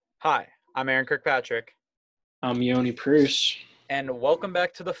Hi, I'm Aaron Kirkpatrick, I'm Yoni Bruce. and welcome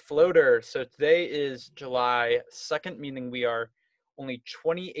back to the Floater. So today is July 2nd, meaning we are only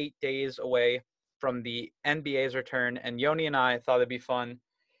 28 days away from the NBA's return. And Yoni and I thought it'd be fun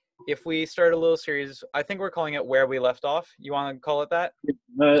if we start a little series. I think we're calling it Where We Left Off. You want to call it that?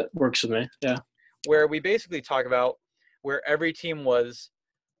 That works with me. Yeah. Where we basically talk about where every team was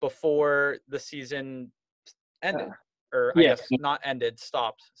before the season ended, Yeah. or I Yeah. guess not ended,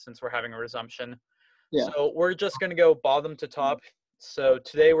 stopped, since we're having a resumption. Yeah. So we're just going to go bottom to top. So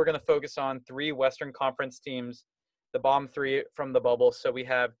today we're going to focus on three Western Conference teams, the bottom three from the bubble. So we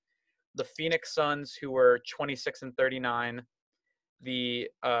have the Phoenix Suns, who were 26 and 39, the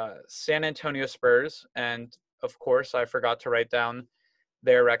San Antonio Spurs, and of course I forgot to write down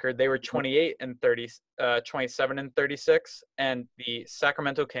their record. They were 28 and 30, 27 and 36, and the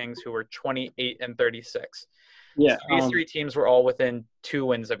Sacramento Kings, who were 28 and 36. Yeah. So these three teams were all within 2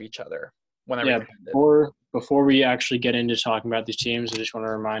 wins of each other when Yeah. everything ended. Before we actually get into talking about these teams, I just want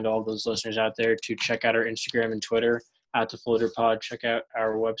to remind all those listeners out there to check out our Instagram and Twitter at the Floater Pod. Check out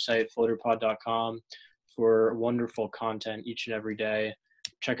our website, floaterpod.com, for wonderful content each and every day.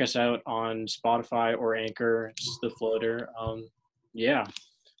 Check us out on Spotify or Anchor. It's the Floater. Yeah.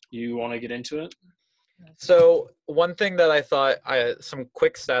 You want to get into it? So one thing that I thought, some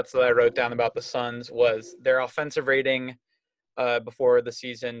quick stats that I wrote down about the Suns was their offensive rating before the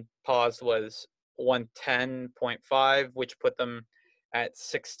season paused was 110.5, which put them at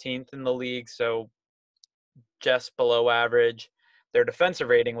 16th in the league, so just below average. Their defensive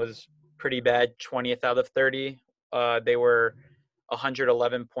rating was pretty bad, 20th out of 30. They were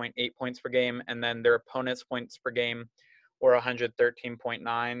 111.8 points per game, and then their opponents' points per game were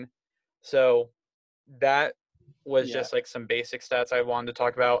 113.9. So that was Yeah. just like some basic stats I wanted to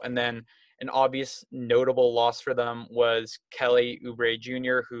talk about. And then an obvious notable loss for them was Kelly Oubre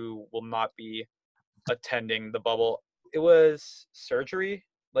Jr., who will not be attending the bubble. It was surgery,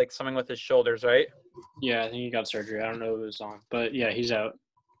 like something with his shoulders, right? Yeah, I think he got surgery. I don't know if it was on, but yeah, he's out.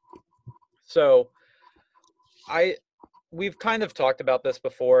 So I we've kind of talked about this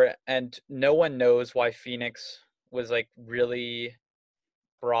before, and no one knows why Phoenix was like really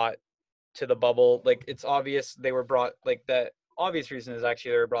brought to the bubble. Like it's obvious they were brought, like the obvious reason is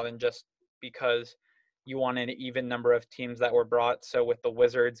actually they were brought in just because you want an even number of teams that were brought. So with the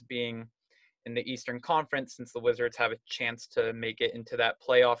Wizards being in the Eastern Conference, since the Wizards have a chance to make it into that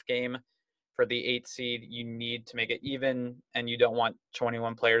playoff game for the 8th seed, you need to make it even, and you don't want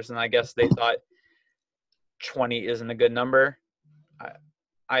 21 players. And I guess they thought 20 isn't a good number.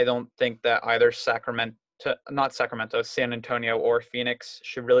 I don't think that either San Antonio or Phoenix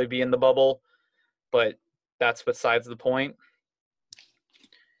should really be in the bubble, but that's besides the point.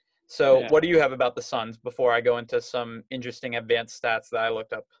 So Yeah. what do you have about the Suns before I go into some interesting advanced stats that I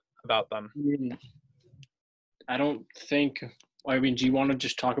looked up about them? I don't think. I mean, do you want to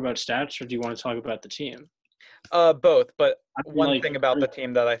just talk about stats, or do you want to talk about the team? Both, but I mean, one thing about the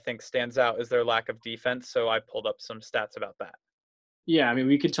team that I think stands out is their lack of defense, so I pulled up some stats about that. yeah, I mean,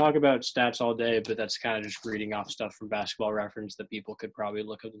 we could talk about stats all day, but that's kind of just reading off stuff from Basketball Reference that people could probably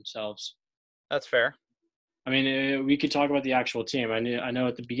look at themselves. That's fair. I mean, we could talk about the actual team. I know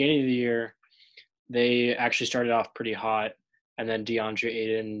at the beginning of the year, they actually started off pretty hot, and then DeAndre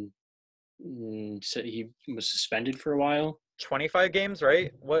Ayton said he was suspended for a while. 25 games,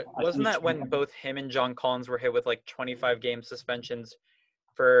 right? What I wasn't think that when both him and John Collins were hit with like 25 game suspensions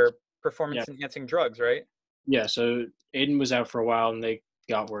for yeah, performance enhancing drugs, right? yeah. So Ayton was out for a while, and they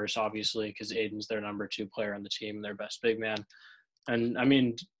got worse, obviously, because Ayton's their number 2 player on the team, their best big man. And I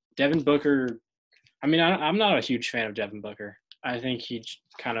mean, Devin Booker. I mean, I'm not a huge fan of Devin Booker. I think he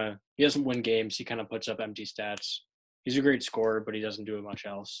doesn't win games. He kind of puts up empty stats. He's a great scorer, but he doesn't do much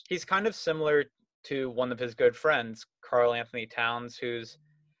else. He's kind of similar to one of his good friends, Karl Anthony Towns, who's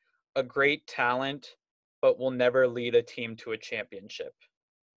a great talent, but will never lead a team to a championship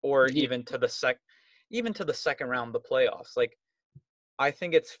or Yeah, even to the second round of the playoffs. Like, I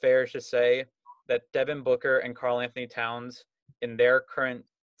think it's fair to say that Devin Booker and Karl Anthony Towns, in their current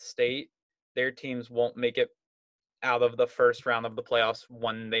state, their teams won't make it out of the first round of the playoffs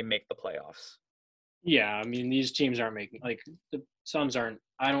when they make the playoffs. yeah. I mean, these teams aren't making the Suns aren't.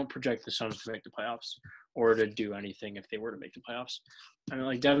 I don't project the Suns to make the playoffs or to do anything if they were to make the playoffs. I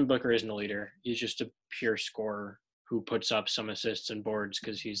mean, Devin Booker isn't a leader. He's just a pure scorer who puts up some assists and boards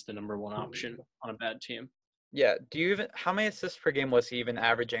because he's the number 1 option on a bad team. Yeah. How many assists per game was he even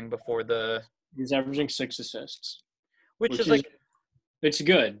averaging before the, He's averaging 6 assists, which which is is like, it's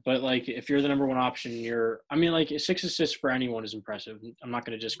good, but if you're the number 1 option, I mean, 6 assists for anyone is impressive. I'm not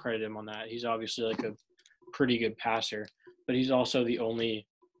going to discredit him on that. He's obviously a pretty good passer, but he's also the only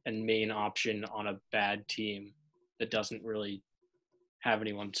and main option on a bad team that doesn't really have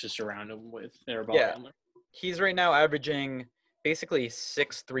anyone to surround him with their ball Yeah. handler. He's right now averaging basically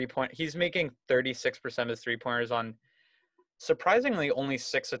 3 point. He's making 36% of his 3-pointers on surprisingly only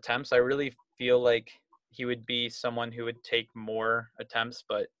 6 attempts. I really feel like he would be someone who would take more attempts,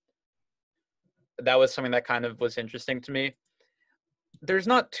 but that was something that kind of was interesting to me. There's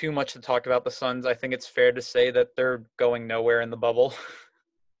not too much to talk about the Suns. I think it's fair to say that they're going nowhere in the bubble.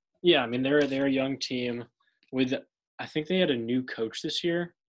 Yeah, I mean they're a young team with I think they had a new coach this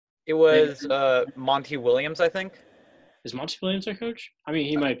year. It They was Monty Williams, I think. is Monty Williams their coach? I mean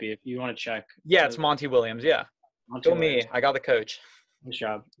he might be if you want to check. Yeah, it's Monty Williams. Yeah. Monty Go Williams. me. I got the coach. Nice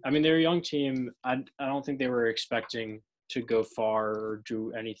job. I mean they're a young team. I don't think they were expecting to go far or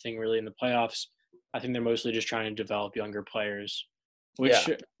do anything really in the playoffs. I think they're mostly just trying to develop younger players, Yeah.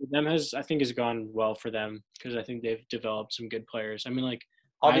 which them has gone well for them because I think they've developed some good players. I mean, like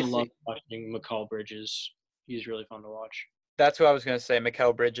I love Obviously, watching McCall Bridges. He's really fun to watch. that's what I was going to say.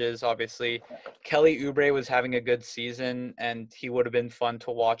 Mikal Bridges, obviously. Kelly Oubre was having a good season, and he would have been fun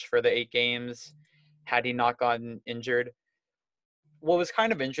to watch for the 8 games had he not gotten injured. What was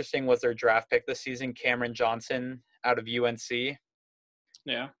kind of interesting was their draft pick this season, Cameron Johnson out of UNC.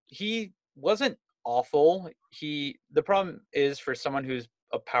 Yeah, He wasn't awful. The problem is for someone who's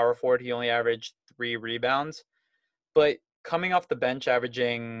a power forward, he only averaged 3 rebounds. But coming off the bench,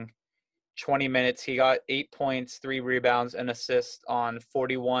 averaging 20 minutes, he got 8 points, 3 rebounds, and assists on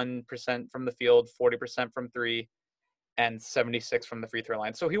 41% from the field, 40% from three, and 76 from the free throw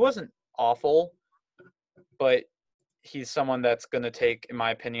line. So he wasn't awful, but he's someone that's going to take, in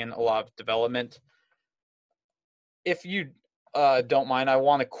my opinion, a lot of development. If you don't mind, I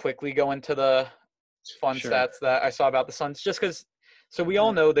want to quickly go into the fun sure. stats that I saw about the Suns, just because. So we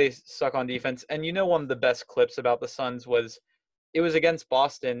all know they suck on defense, and one of the best clips about the Suns was it was against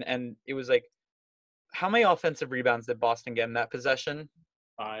Boston, and it was like, how many offensive rebounds did Boston get in that possession?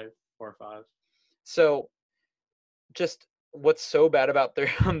 4 or 5. So just what's so bad about their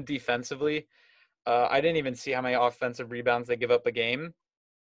defensively? I didn't even see how many offensive rebounds they give up a game,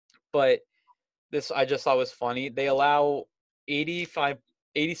 but this I just thought was funny. They allow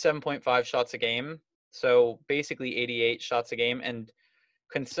 87.5 shots a game, so basically 88 shots a game, and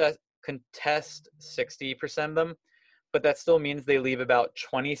contest 60% of them. But that still means they leave about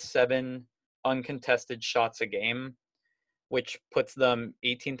 27 uncontested shots a game, which puts them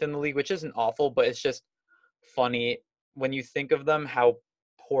 18th in the league, which isn't awful, but it's just funny when you think of them how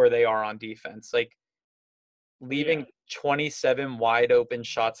poor they are on defense. Like leaving Yeah. 27 wide open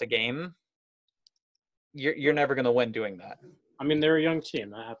shots a game, you're never going to win doing that. I mean, they're a young team.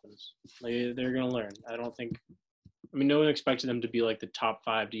 That happens. They're going to learn. I don't think. I mean, no one expected them to be like the top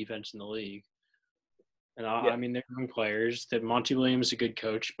 5 defense in the league. And I mean, they're young players. That Monty Williams is a good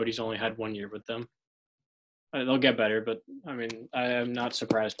coach, but he's only had 1 year with them. They'll get better, but I mean, I am not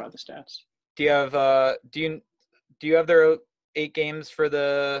surprised by the stats. Do you have do you have their 8 games for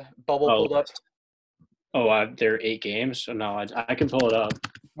the bubble Oh, pulled up? they're 8 games. So no, I can pull it up.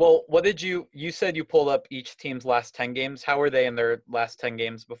 Well, what did you said you pulled up each team's last 10 games. How were they in their last 10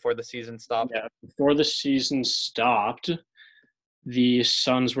 games before the season stopped? Yeah, before the season stopped, the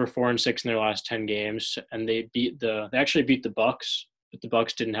Suns were 4-6 in their last 10 games, and they actually beat the Bucks, but the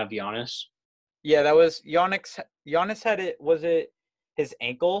Bucks didn't have Giannis. Yeah, that was Giannis. Giannis had it. Was it his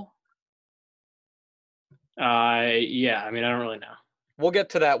ankle? Yeah. I mean, I don't really know. We'll get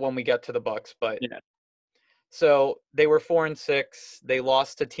to that when we get to the Bucks. But Yeah. so they were 4-6. They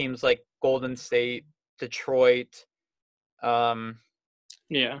lost to teams like Golden State, Detroit.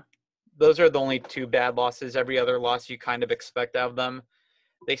 Yeah. Those are the only 2 bad losses. Every other loss you kind of expect out of them.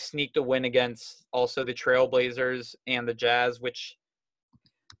 They sneaked a win against also the Trailblazers and the Jazz, which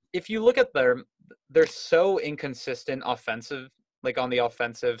if you look at they're so inconsistent offensive, like on the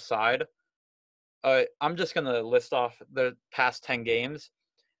offensive side. I'm just going to list off the past 10 games.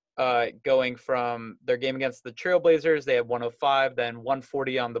 Going from their game against the Trailblazers, they had 105, then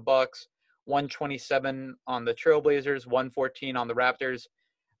 140 on the Bucks, 127 on the Trailblazers, 114 on the Raptors,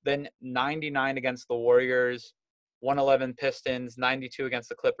 then 99 against the Warriors, 111 Pistons, 92 against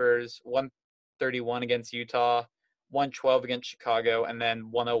the Clippers, 131 against Utah, 112 against Chicago, and then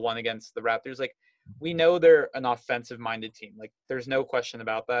 101 against the Raptors. Like, we know they're an offensive-minded team. Like, there's no question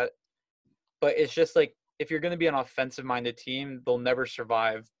about that. But it's just like, if you're going to be an offensive-minded team, they'll never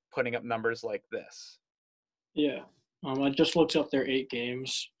survive putting up numbers like this. Yeah. I just looked up their 8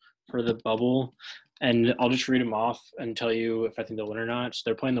 games for the bubble, and I'll just read them off and tell you if I think they'll win or not. So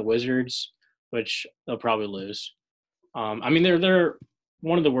they're playing the Wizards, which they'll probably lose. I mean, they're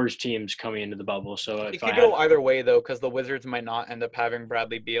one of the worst teams coming into the bubble. So It if I could had, go either way though, because the Wizards might not end up having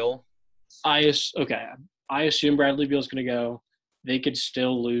Bradley Beal. okay, I assume Bradley Beal's going to go. They could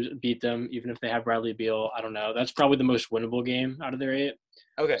still beat them even if they have Bradley Beal. I don't know. That's probably the most winnable game out of their 8.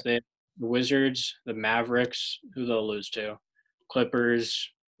 Okay, So they have the Wizards, the Mavericks, who they'll lose to,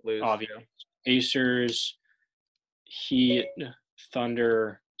 Clippers, lose obviously, too. Pacers, Heat,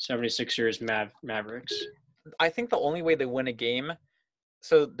 Thunder, 76ers, Mavericks. I think the only way they win a game,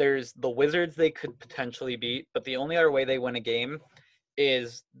 so there's the Wizards they could potentially beat, but the only other way they win a game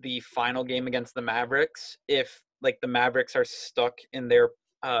is the final game against the Mavericks. If like the Mavericks are stuck in their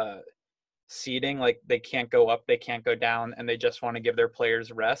seeding, like they can't go up, they can't go down, and they just want to give their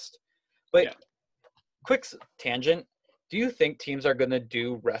players rest. But Yeah. quick tangent, do you think teams are going to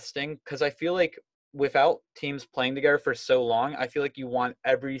do resting? Because I feel like without teams playing together for so long, I feel like you want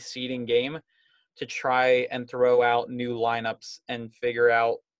every seeding game to try and throw out new lineups and figure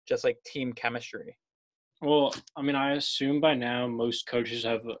out just like team chemistry. Well, I mean, I assume by now most coaches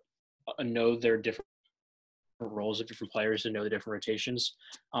have know their different roles of different players and know the different rotations.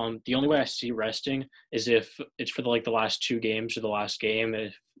 The only way I see resting is if it's for the last 2 games or the last game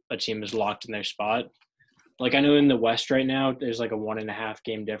if a team is locked in their spot. Like I know in the West right now, there's like a 1.5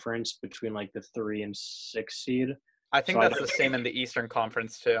 game difference between like the 3 and 6 seed. I think So that's the same in the Eastern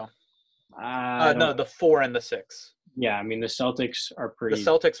Conference too. I don't. No, the 4 and the 6. Yeah, I mean the Celtics are The pretty.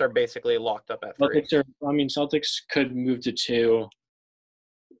 Celtics are basically locked up at 3. Celtics are. I mean Celtics could move to 2,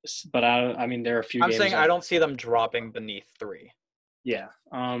 but I mean there are a few I'm games. saying I don't see them dropping beneath 3. Yeah.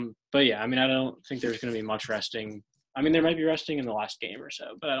 But yeah, I mean I don't think there's going to be much resting. I mean there might be resting in the last game or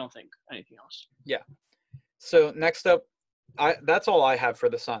so, but I don't think anything else. Yeah. So next up, that's all I have for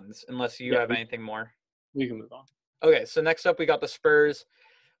the Suns, unless you have anything more. We can move on. Okay, so next up we got the Spurs.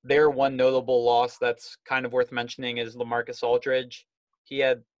 Their one notable loss that's kind of worth mentioning is LaMarcus Aldridge. He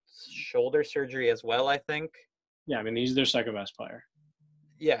had shoulder surgery as well, I think. Yeah, I mean he's their second best player.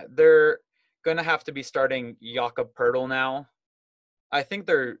 Yeah, they're going to have to be starting Jakob Poeltl now. I think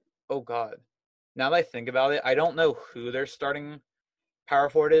they're – oh, God. Now that I think about it, I don't know who their starting power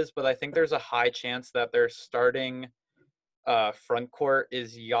forward is, but I think there's a high chance that their starting front court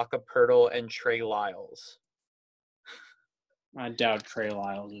is Jakob Poeltl and Trey Lyles. I doubt Trey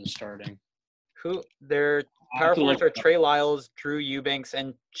Lyles is starting. Who their power forwards are Trey Lyles, Drew Eubanks,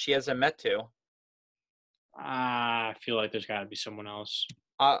 and Chiesa Metu. I feel like there's got to be someone else.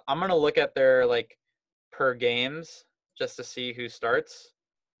 I'm gonna look at their per games just to see who starts.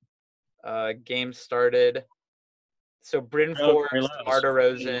 Games started. So Bryn Forbes, DeMar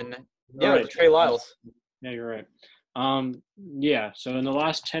DeRozan. Yeah, right. Trey Lyles. Yeah, you're right. Yeah. So in the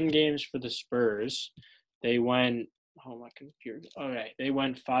last 10 games for the Spurs, they went. Oh my computer. Okay, they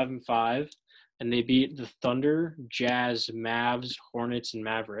went 5-5, and they beat the Thunder, Jazz, Mavs, Hornets, and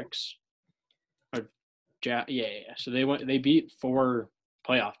Mavericks. Yeah. So they beat 4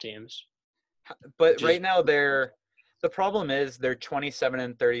 playoff teams. But right now the problem is they're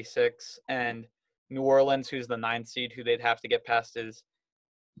 27-36, and New Orleans, who's the 9th seed, who they'd have to get past, is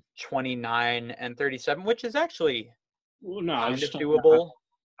 29-37, which is actually kind of doable.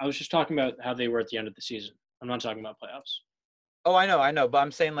 I was just talking about how they were at the end of the season. I'm not talking about playoffs. Oh, I know, but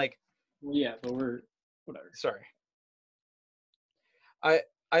I'm saying Well, yeah, but we're whatever. Sorry. I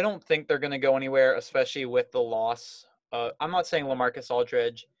don't think they're going to go anywhere, especially with the loss. I'm not saying LaMarcus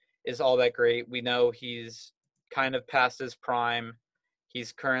Aldridge is all that great. We know he's kind of past his prime.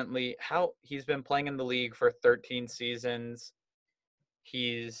 He's currently he's been playing in the league for 13 seasons.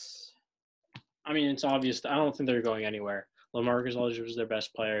 I mean, it's obvious. I don't think they're going anywhere. LaMarcus Aldridge was their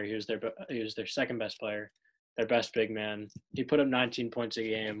best player. He was their second best player, their best big man. He put up 19 points a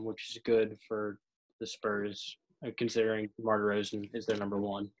game, which is good for the Spurs, considering DeMar DeRozan is their number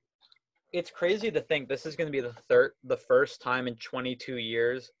 1. It's crazy to think this is going to be the first time in 22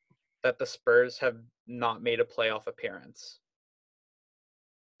 years that the Spurs have not made a playoff appearance.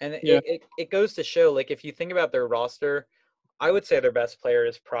 And it goes to show, if you think about their roster, I would say their best player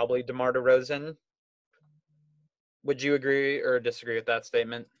is probably DeMar DeRozan. Would you agree or disagree with that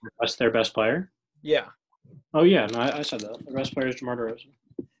statement? That's their best player? Yeah. Oh, yeah. No, I said that. Their best player is DeMar DeRozan.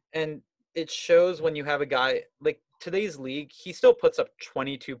 And it shows when you have a guy today's league, he still puts up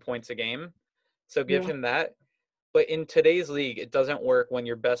 22 points a game. So give him that. But in today's league, it doesn't work when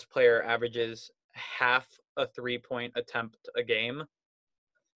your best player averages half a 3-point attempt a game.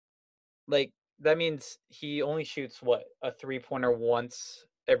 That means he only shoots a 3-pointer once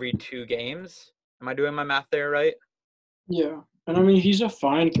every 2 games. Am I doing my math there right? Yeah. And I mean, he's a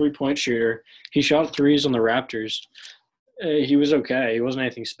fine 3-point shooter. He shot 3s on the Raptors. He was okay. He wasn't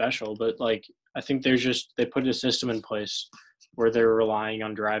anything special, but I think they put a system in place where they're relying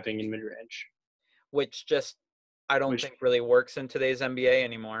on driving in mid-range. which just I don't Which, think really works in today's NBA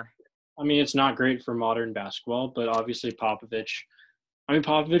anymore. I mean, it's not great for modern basketball, but obviously Popovich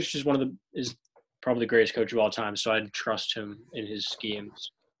is probably the greatest coach of all time, so I'd trust him in his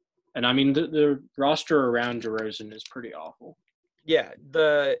schemes. And I mean, the roster around DeRozan is pretty awful. Yeah,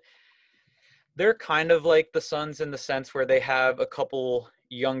 they're kind of like the Suns in the sense where they have a couple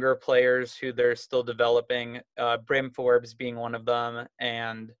younger players who they're still developing. Brim Forbes being one of them,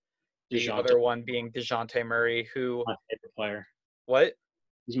 and the DeJounte, other one being DeJounte Murray, who my favorite player. what?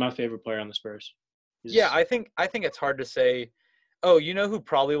 He's my favorite player on the Spurs. Yeah, I think it's hard to say. Oh, you know who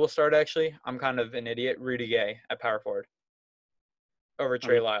probably will start actually? I'm kind of an idiot. Rudy Gay at power forward over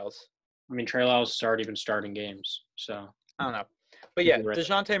Trey Lyles. I mean, Trey Lyles has already been starting games, so I don't know. But yeah,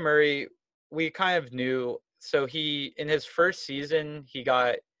 DeJounte Murray, we kind of knew. So he, in his first season,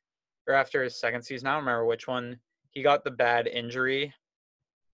 or after his second season, I don't remember which one, he got the bad injury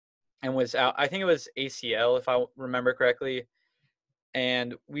and was out. I think it was ACL, if I remember correctly.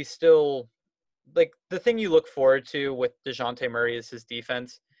 And we still, like, the thing you look forward to with DeJounte Murray is his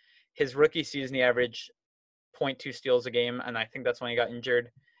defense. His rookie season, he averaged 0.2 steals a game, and I think that's when he got injured.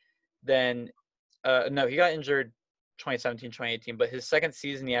 Then, no, he got injured 2017, 2018, but his second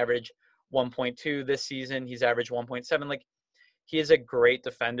season, he averaged 1.2. This season, he's averaged 1.7. Like, he is a great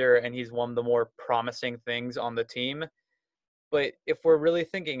defender, and he's one of the more promising things on the team. But if we're really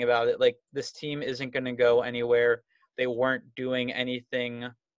thinking about it, like, this team isn't going to go anywhere. They weren't doing anything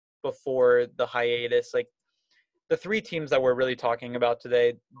before the hiatus. Like, the three teams that we're really talking about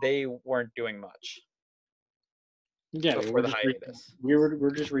today, they weren't doing much. Yeah, before the hiatus.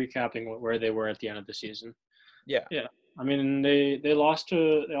 We're just recapping where they were at the end of the season. Yeah. Yeah. I mean, they lost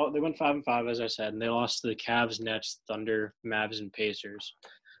to they went 5-5 as I said, and they lost to the Cavs, Nets, Thunder, Mavs, and Pacers,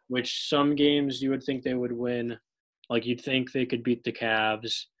 which some games you would think they would win. Like you'd think they could beat the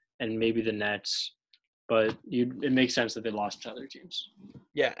Cavs and maybe the Nets, but it makes sense that they lost to other teams.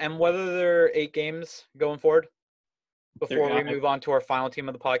 Yeah, and whether they're 8 games going forward, before we move on to our final team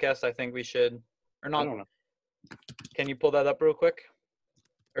of the podcast, I think we should, or not. I don't know. Can you pull that up real quick?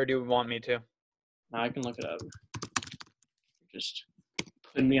 Or do you want me to? I can look it up. Just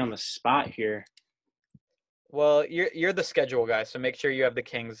putting me on the spot here. Well, you're the schedule guy, so make sure you have the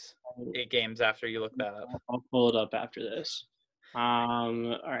Kings 8 games after you look that up. I'll pull it up after this.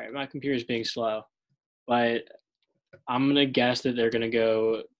 All right, my computer's being slow, but I'm gonna guess that they're gonna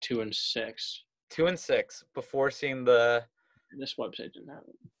go 2-6. 2-6 before seeing the. This website didn't have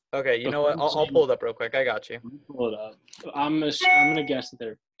it. Okay, you know what? I'll pull it up real quick. I got you. Pull it up. I'm gonna guess that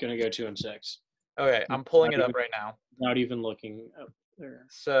they're gonna go 2-6. Okay, I'm pulling it up right now. Without even looking up there.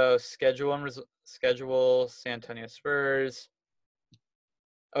 So schedule San Antonio Spurs.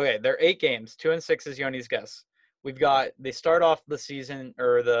 Okay, they're 8 games. 2-6 is Yoni's guess. They start off the season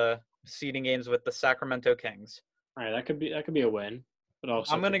or the seeding games with the Sacramento Kings. All right, that could be a win, but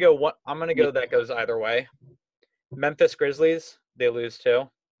also I'm gonna go. That goes either way. Memphis Grizzlies, they lose 2.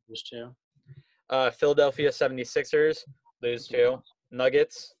 Those two. Philadelphia 76ers lose 2.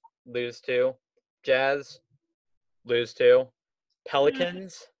 Nuggets lose 2. Jazz lose 2.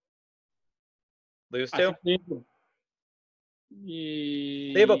 Pelicans lose 2.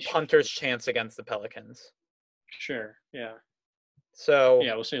 They have a punter's chance against the Pelicans. Sure. Yeah. So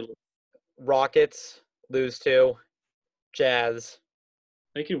yeah, we'll say Rockets lose 2. Jazz.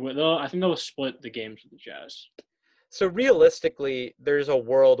 They could win. I think they'll split the games with the Jazz. So realistically, there's a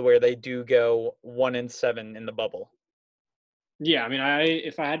world where they do go 1-7 in the bubble. Yeah, I mean,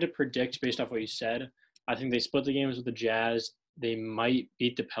 if I had to predict based off what you said, I think they split the games with the Jazz. They might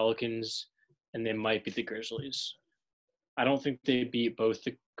beat the Pelicans, and they might beat the Grizzlies. I don't think they beat both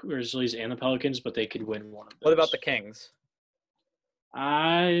the Grizzlies and the Pelicans, but they could win one of those. What about the Kings?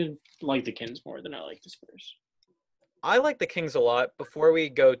 I like the Kings more than I like the Spurs. I like the Kings a lot. Before we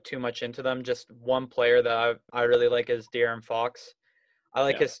go too much into them, just one player that I really like is De'Aaron Fox. I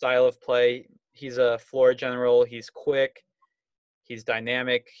like his style of play. He's a floor general. He's quick. He's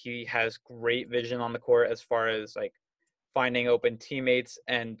dynamic. He has great vision on the court as far as like finding open teammates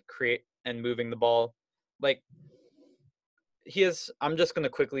and moving the ball. Like I'm just going to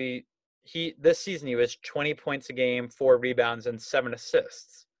quickly this season he was 20 points a game, 4 rebounds and 7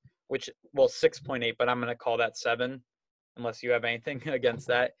 assists, 6.8, but I'm going to call that 7 unless you have anything against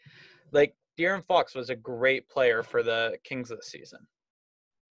that. Like De'Aaron Fox was a great player for the Kings this season.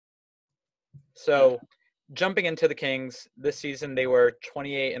 So jumping into the Kings, this season they were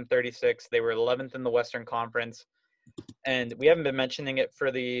 28-36. They were 11th in the Western Conference. And we haven't been mentioning it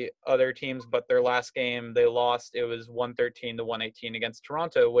for the other teams, but their last game they lost. It was 113-118 against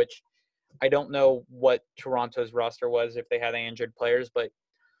Toronto, which I don't know what Toronto's roster was if they had any injured players, but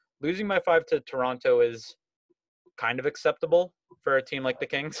losing by 5 to Toronto is kind of acceptable for a team like the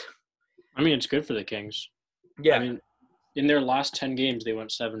Kings. I mean, it's good for the Kings. I Yeah. mean, in their last 10 games, they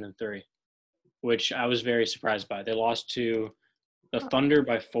went 7-3, which I was very surprised by. They lost to the Thunder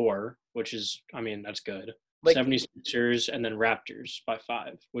by 4, which is, I mean, that's good. Like, 76ers and then Raptors by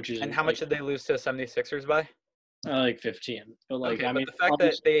 5, which is and how much did they lose to 76ers by? like 15. But like, Okay, I but mean, the fact that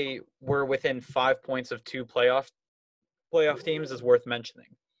obviously, they were within 5 points of two playoff teams is worth mentioning.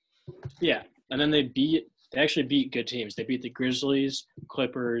 yeah. And then they actually beat good teams. They beat the Grizzlies,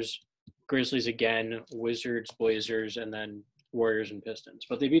 Clippers, Grizzlies again, Wizards, Blazers, and then Warriors and Pistons.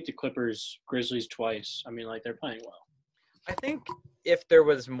 But they beat the Clippers, Grizzlies twice. I mean, like, they're playing well. I think if there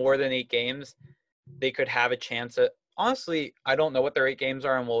was more than 8 games, they could have a chance at. Honestly, I don't know what their 8 games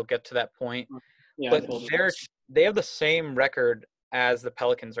are, and we'll get to that point. Yeah, I But pulled it. they have the same record as the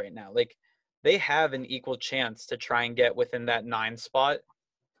Pelicans right now. Like, they have an equal chance to try and get within that 9 spot.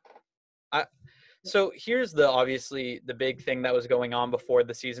 So here's obviously the big thing that was going on before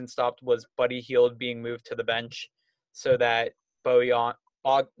the season stopped was Buddy Hield being moved to the bench so that Bogdan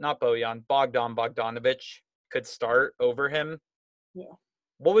Bogdanovic could start over him. Yeah.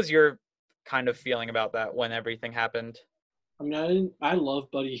 What was your kind of feeling about that when everything happened? I mean, I love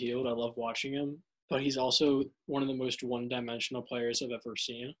Buddy Hield. I love watching him, but he's also one of the most one-dimensional players I've ever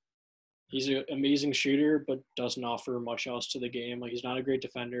seen. He's an amazing shooter, but doesn't offer much else to the game. Like, he's not a great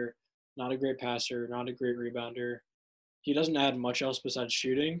defender, not a great passer, not a great rebounder. He doesn't add much else besides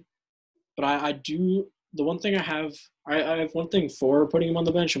shooting. But I do. The one thing I have one thing for putting him on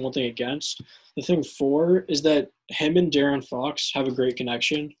the bench and one thing against. The thing for is that him and De'Aaron Fox have a great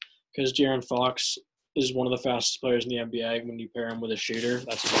connection because De'Aaron Fox is one of the fastest players in the NBA. When you pair him with a shooter,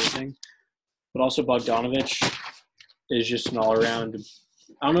 that's amazing. But also Bogdanovic is just an all-around.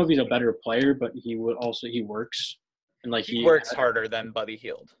 I don't know if he's a better player, but he works and like He works harder than Buddy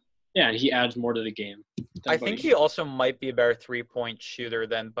Hield. Yeah, and he adds more to the game. I think he also might be a better 3-point shooter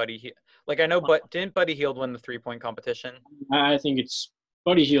than Buddy Hield. Like, I know, but didn't Buddy Hield win the 3-point competition? I think it's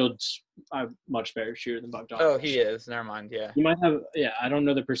Buddy Hield's a much better shooter than Bogdanovic. Oh, he is. Never mind. Yeah. He might have. Yeah, I don't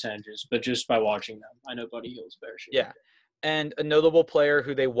know the percentages, but just by watching them, I know Buddy Hield's a better shooter. Yeah, and a notable player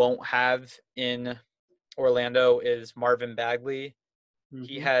who they won't have in Orlando is Marvin Bagley. Mm-hmm.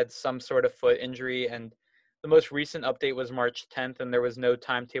 He had some sort of foot injury, and the most recent update was March 10th, and there was no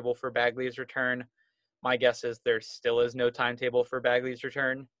timetable for Bagley's return. My guess is there still is no timetable for Bagley's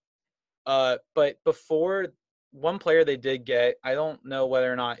return. But before, one player they did get, I don't know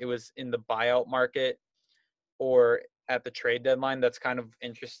whether or not it was in the buyout market or at the trade deadline, that's kind of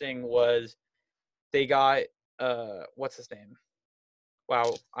interesting, was they got, what's his name?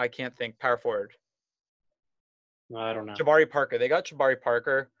 Wow, I can't think. Power forward. I don't know. Jabari Parker. They got Jabari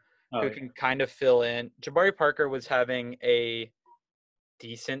Parker, who can kind of fill in. Jabari Parker was having a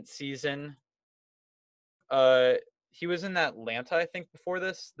decent season. He was in Atlanta, I think, before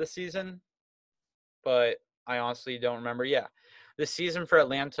this season, but I honestly don't remember. Yeah, the season for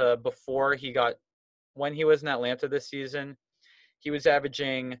Atlanta when he was in Atlanta this season, he was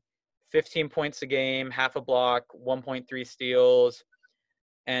averaging 15 points a game, half a block, 1.3 steals,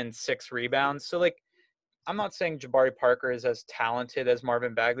 and 6 rebounds. So, like, I'm not saying Jabari Parker is as talented as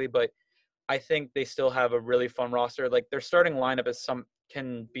Marvin Bagley, but I think they still have a really fun roster. Like, their starting lineup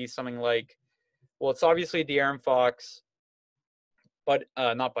can be something like, well, it's obviously De'Aaron Fox, but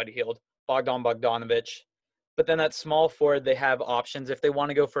not Buddy Hield, Bogdanovic. But then at small forward, they have options. If they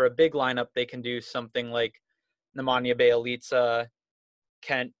want to go for a big lineup, they can do something like Nemanja Bjelica,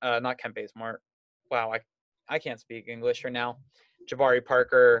 not Kent Bazemore. Wow, I can't speak English right now. Jabari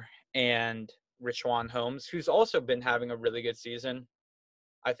Parker and Richaun Holmes, who's also been having a really good season.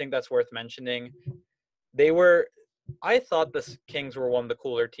 I think that's worth mentioning. I thought the Kings were one of the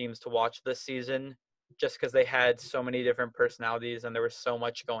cooler teams to watch this season just because they had so many different personalities and there was so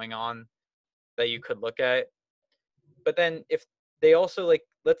much going on that you could look at. But then if they also, like,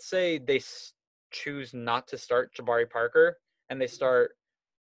 let's say they choose not to start Jabari Parker and they start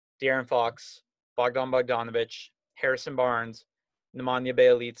De'Aaron Fox, Bogdanovic, Harrison Barnes, Nemanja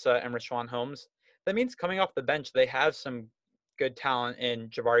Bjelica, and Richaun Holmes, that means coming off the bench, they have some good talent in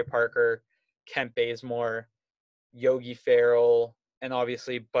Jabari Parker, Kent Bazemore, Yogi Ferrell, and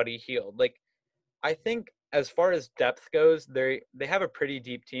obviously Buddy Hield. Like, I think as far as depth goes, they have a pretty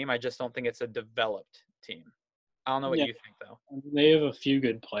deep team. I just don't think it's a developed team. I don't know what you think, though. They have a few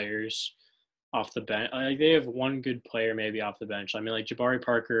good players off the bench. Like, they have one good player maybe off the bench. I mean, like, Jabari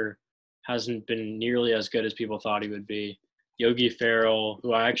Parker hasn't been nearly as good as people thought he would be. Yogi Ferrell,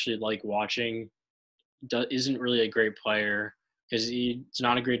 who I actually like watching, isn't really a great player. because he's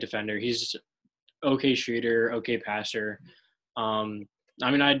not a great defender. He's okay shooter, okay passer.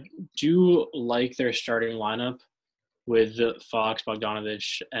 I do like their starting lineup with Fox,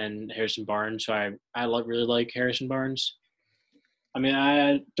 Bogdanovich, and Harrison Barnes. So really like Harrison Barnes.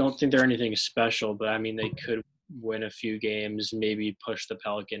 I don't think they're anything special, but they could win a few games, maybe push the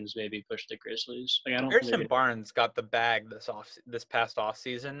Pelicans, maybe push the Grizzlies. I don't think they're Harrison gonna. Barnes got the bag this past off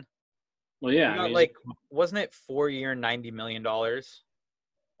season. Well, yeah, He got wasn't it 4-year, $90 million?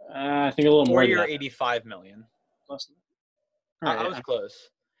 I think a little more than 4-year, that. 85 million. Less than that. I All was right. close.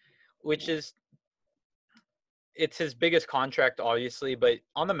 Which is it's his biggest contract, obviously, but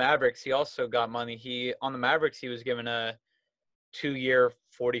on the Mavericks, he also got money. He was given a 2-year,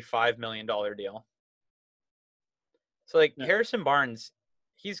 $45 million deal. So Yeah. Harrison Barnes,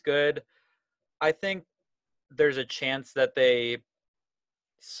 he's good. I think there's a chance that they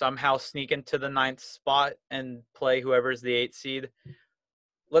somehow sneak into the 9th spot and play whoever's the 8th seed.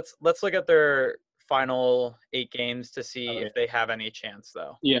 Let's look at their final 8 games to see if they have any chance,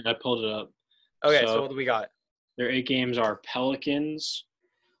 though. Yeah, I pulled it up. Okay, so what do we got? Their 8 games are Pelicans,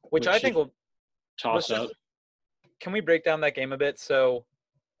 Which I think will toss up. Can we break down that game a bit? So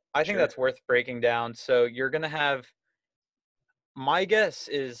I think that's worth breaking down. So you're going to have – my guess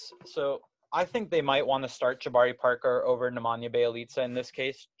is – so I think they might want to start Jabari Parker over Nemanja Bjelica in this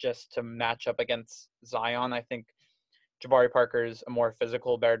case just to match up against Zion. I think Jabari Parker is a more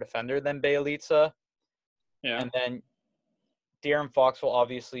physical, better defender than Bjelica. Yeah. And then De'Aaron Fox will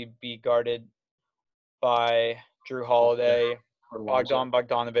obviously be guarded by Drew Holiday,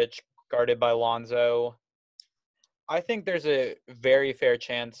 Bogdanovich guarded by Lonzo. I think there's a very fair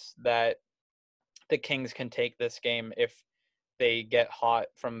chance that the Kings can take this game if they get hot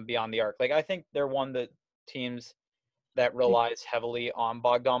from beyond the arc. I think they're one of the teams that relies heavily on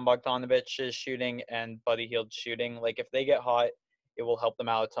Bogdanovich's shooting and Buddy Hield's shooting. If they get hot, it will help them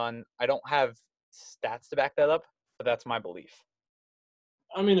out a ton. I don't have stats to back that up, but that's my belief.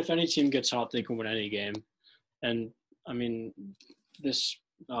 If any team gets hot, they can win any game. And, this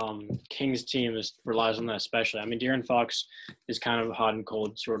Kings team relies on that especially. De'Aaron Fox is kind of a hot and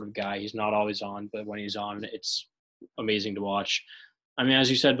cold sort of guy. He's not always on, but when he's on, it's amazing to watch. As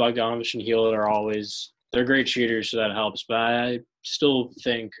you said, Bogdanovich and Hield they're great shooters, so that helps. But I still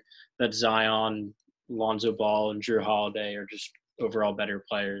think that Zion, Lonzo Ball, and Drew Holiday are just overall better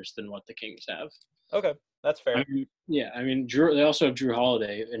players than what the Kings have. Okay, that's fair. They also have Drew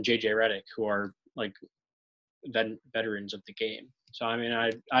Holiday and JJ Redick, who are veterans of the game. So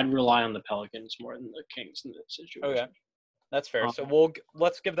I'd rely on the Pelicans more than the Kings in this situation. Okay, that's fair. So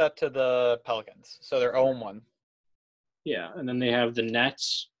let's give that to the Pelicans. So they're 0-1. Yeah, and then they have the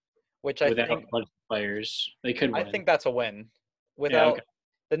Nets, which I think players they could win. I think that's a win. The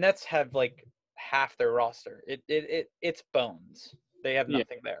Nets have half their roster. It's bones. They have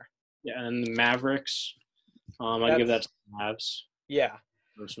nothing there. Yeah, and the Mavericks. I'd give that to the Mavs. Yeah.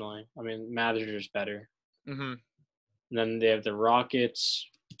 Personally, Mavs are just better. Mm-hmm. And then they have the Rockets.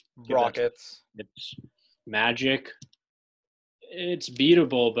 It's Magic. It's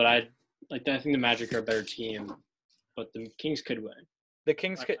beatable, but I think the Magic are a better team. But the Kings could win. The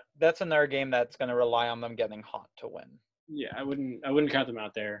Kings could. That's another game that's going to rely on them getting hot to win. Yeah, I wouldn't count them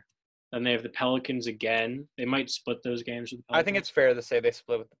out there. Then they have the Pelicans again. They might split those games with the Pelicans. I think it's fair to say they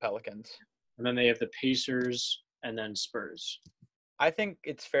split with the Pelicans. And then they have the Pacers and then Spurs. I think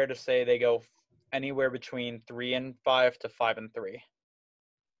it's fair to say they go anywhere between 3-5 to 5-3.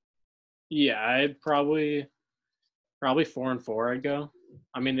 Yeah, I'd probably 4-4. I'd go.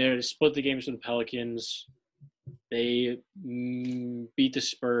 They split the games with the Pelicans. They beat the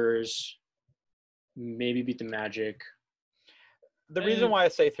Spurs. Maybe beat the Magic. The reason why I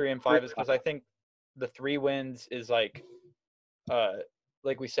say 3-5 is because I think the 3 wins is like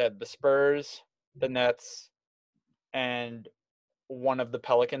we said, the Spurs, the Nets, and one of the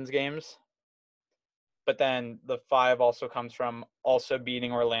Pelicans games. But then the 5 also comes from also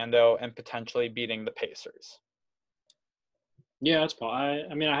beating Orlando and potentially beating the Pacers. Yeah, that's possible.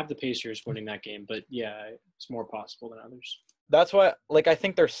 I have the Pacers winning that game, but yeah, it's more possible than others. That's why, I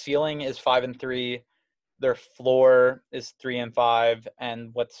think their ceiling is 5-3, their floor is 3-5,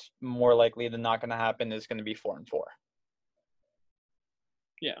 and what's more likely than not going to happen is going to be 4-4.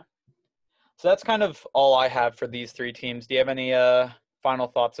 Yeah. So that's kind of all I have for these 3 teams. Do you have any final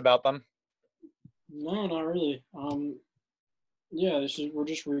thoughts about them? No, not really. We're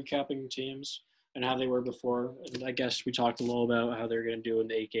just recapping teams and how they were before. And I guess we talked a little about how they're going to do in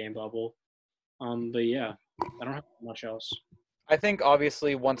the 8-game bubble. But yeah, I don't have much else. I think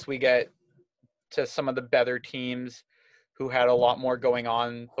obviously once we get to some of the better teams who had a lot more going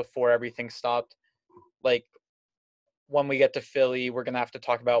on before everything stopped, when we get to Philly, we're going to have to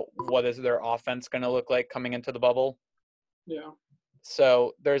talk about what is their offense going to look like coming into the bubble. Yeah.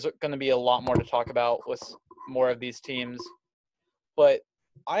 So there's going to be a lot more to talk about with more of these teams. But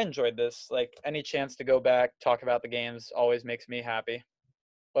I enjoyed this. Like, any chance to go back, talk about the games always makes me happy.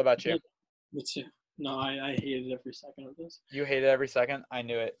 What about you? Me too. No, I hated every second of this. You hate it every second? I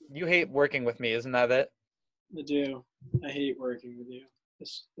knew it. You hate working with me, isn't that it? I do. I hate working with you.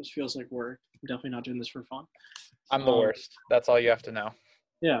 This feels like work. I'm definitely not doing this for fun. I'm the worst. That's all you have to know.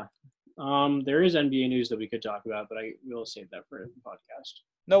 Yeah. There is NBA news that we could talk about, but I will save that for the podcast.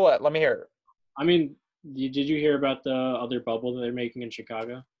 Know what? Let me hear it. I mean, did you hear about the other bubble that they're making in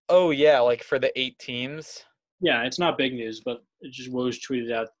Chicago? Oh, yeah, like for the 8 teams. Yeah, it's not big news, but it just was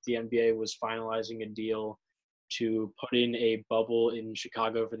tweeted out that the NBA was finalizing a deal to put in a bubble in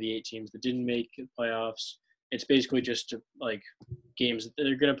Chicago for the 8 teams that didn't make the playoffs. It's basically just like games.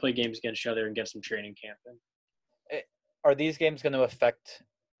 They're going to play games against each other and get some training camp in. Are these games going to affect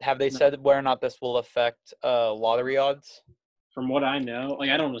 – have they said whether or not this will affect lottery odds? From what I know, like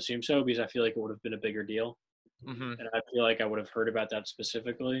I don't assume so because I feel like it would have been a bigger deal. Mm-hmm. And I feel like I would have heard about that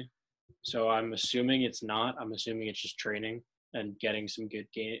specifically. So I'm assuming it's not. I'm assuming it's just training and getting some good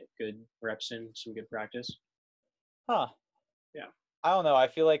reps in, some good practice. Huh. Yeah. I don't know. I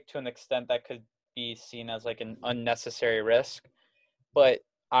feel like to an extent that could be seen as like an unnecessary risk, but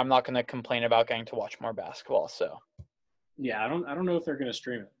I'm not going to complain about getting to watch more basketball. So. Yeah, I don't know if they're going to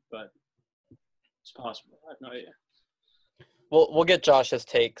stream it, but it's possible. I have no idea. We'll get Josh's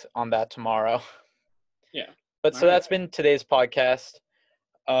take on that tomorrow. Yeah. But so that's been today's podcast.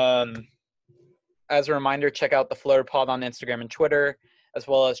 As a reminder, check out the Floater Pod on Instagram and Twitter, as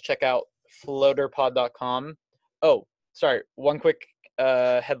well as check out floaterpod.com. Oh, sorry. One quick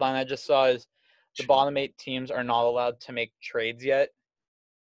headline I just saw is the bottom 8 teams are not allowed to make trades yet.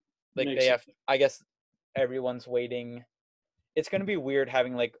 Like they have, I guess everyone's waiting. It's going to be weird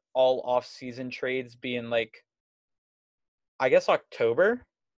having like all off-season trades be in like, I guess October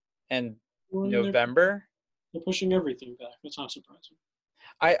and November. They're pushing everything back. That's not surprising.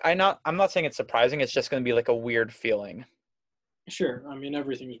 I'm not saying it's surprising. It's just going to be like a weird feeling. Sure. I mean,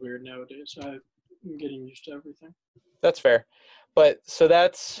 everything's weird nowadays. I'm getting used to everything. That's fair. But so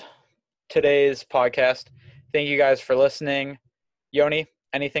that's today's podcast. Thank you guys for listening. Yoni,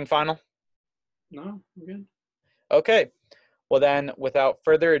 anything final? No, I'm good. Okay. Well then, without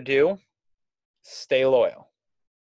further ado, stay loyal.